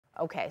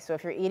Okay, so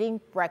if you're eating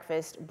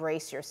breakfast,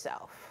 brace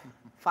yourself.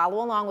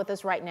 Follow along with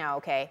us right now,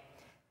 okay?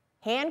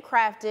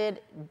 Handcrafted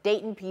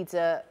Dayton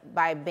pizza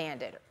by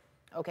Bandit.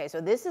 Okay,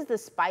 so this is the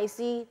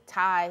spicy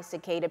Thai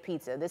cicada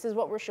pizza. This is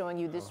what we're showing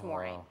you this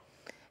morning.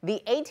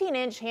 The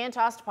 18-inch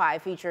hand-tossed pie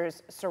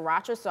features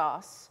sriracha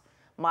sauce,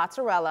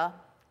 mozzarella,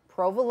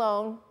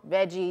 provolone,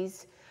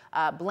 veggies,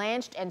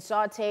 blanched and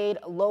sautéed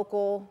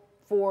local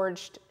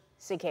foraged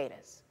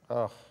cicadas.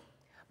 Ugh.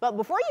 But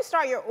before you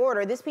start your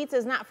order, this pizza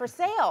is not for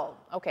sale.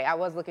 Okay, I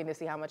was looking to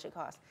see how much it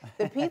costs.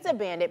 The Pizza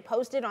Bandit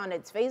posted on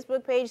its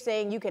Facebook page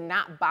saying you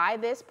cannot buy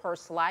this per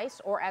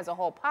slice or as a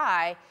whole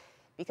pie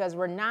because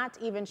we're not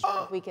even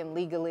sure if we can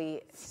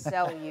legally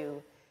sell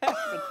you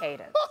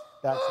cicadas.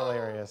 That's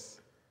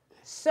hilarious.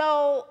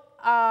 So,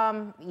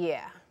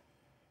 yeah.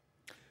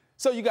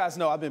 So you guys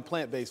know I've been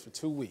plant-based for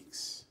 2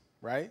 weeks,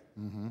 right?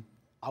 Mm-hmm.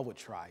 I would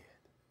try it.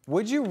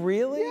 Would you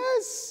really?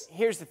 Yes.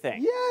 Here's the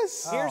thing.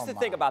 Yes. Here's the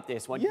thing about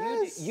this one.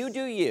 Yes. You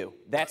do you.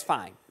 That's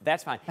fine.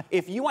 That's fine.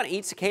 If you want to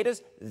eat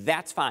cicadas,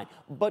 that's fine.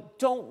 But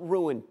don't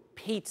ruin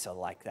pizza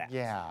like that.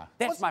 Yeah.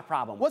 That's my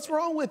problem. What's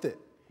wrong with it?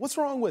 What's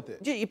wrong with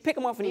it? You pick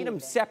them off and eat them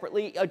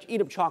separately. Eat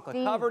them chocolate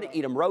covered.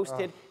 Eat them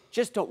roasted.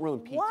 Just don't ruin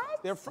pizza.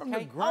 What? They're from the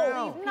Okay?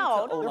 ground.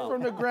 No, They're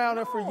from the ground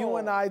and for you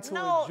and I to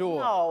enjoy.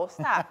 No,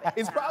 stop it.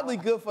 It's probably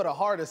good for the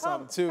heart or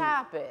something too.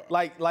 Stop it.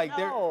 Like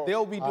No.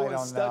 they'll be doing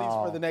don't studies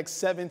know. for the next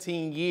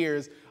 17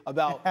 years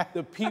about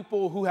the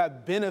people who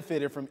have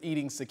benefited from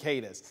eating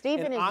cicadas.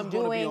 Stephen and is I'm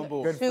gonna be on doing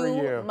board. Good for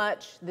you. too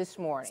much this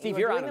morning. Steve,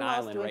 You you're are on doing an the most,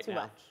 island doing right too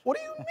now. much. What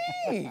do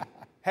you mean?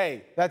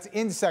 Hey, That's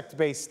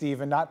insect-based,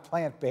 Stephen, not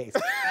plant-based.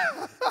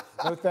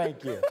 No,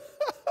 thank you.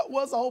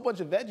 well, it's a whole bunch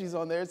of veggies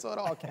on there, so it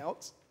all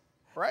counts,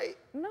 right?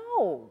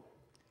 No.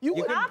 You You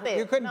would Stop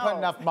it. couldn't put No.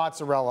 enough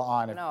mozzarella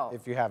on No.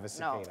 if you have a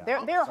No,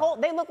 cicada. they're whole.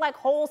 They look like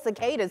whole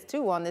cicadas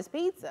too on this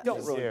pizza. Don't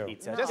Just ruin you.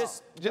 pizza. No.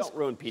 Just don't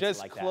ruin pizza Just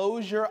like that.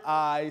 close your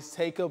eyes,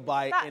 take a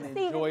bite, Stop, and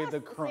Stephen, enjoy that's- the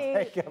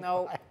crunch. see,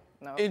 No,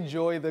 no.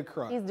 Enjoy the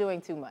crunch. He's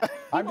doing too much.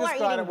 I'm People just are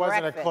glad eating it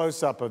wasn't breakfast. a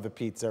close-up of the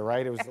pizza,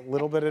 right? It was a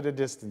little bit at a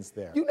distance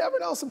there. You never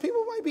know. Some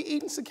people might be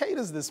eating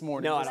cicadas this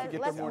morning No, I just to don't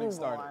get Let's their morning move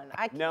started. on.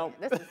 I can't. No.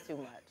 This is too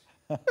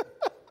much.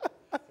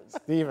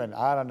 Stephen,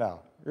 I don't know.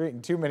 You're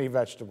eating too many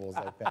vegetables,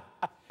 I think.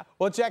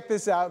 Well, check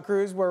this out,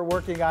 Cruz. We're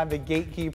working on the gatekeeper.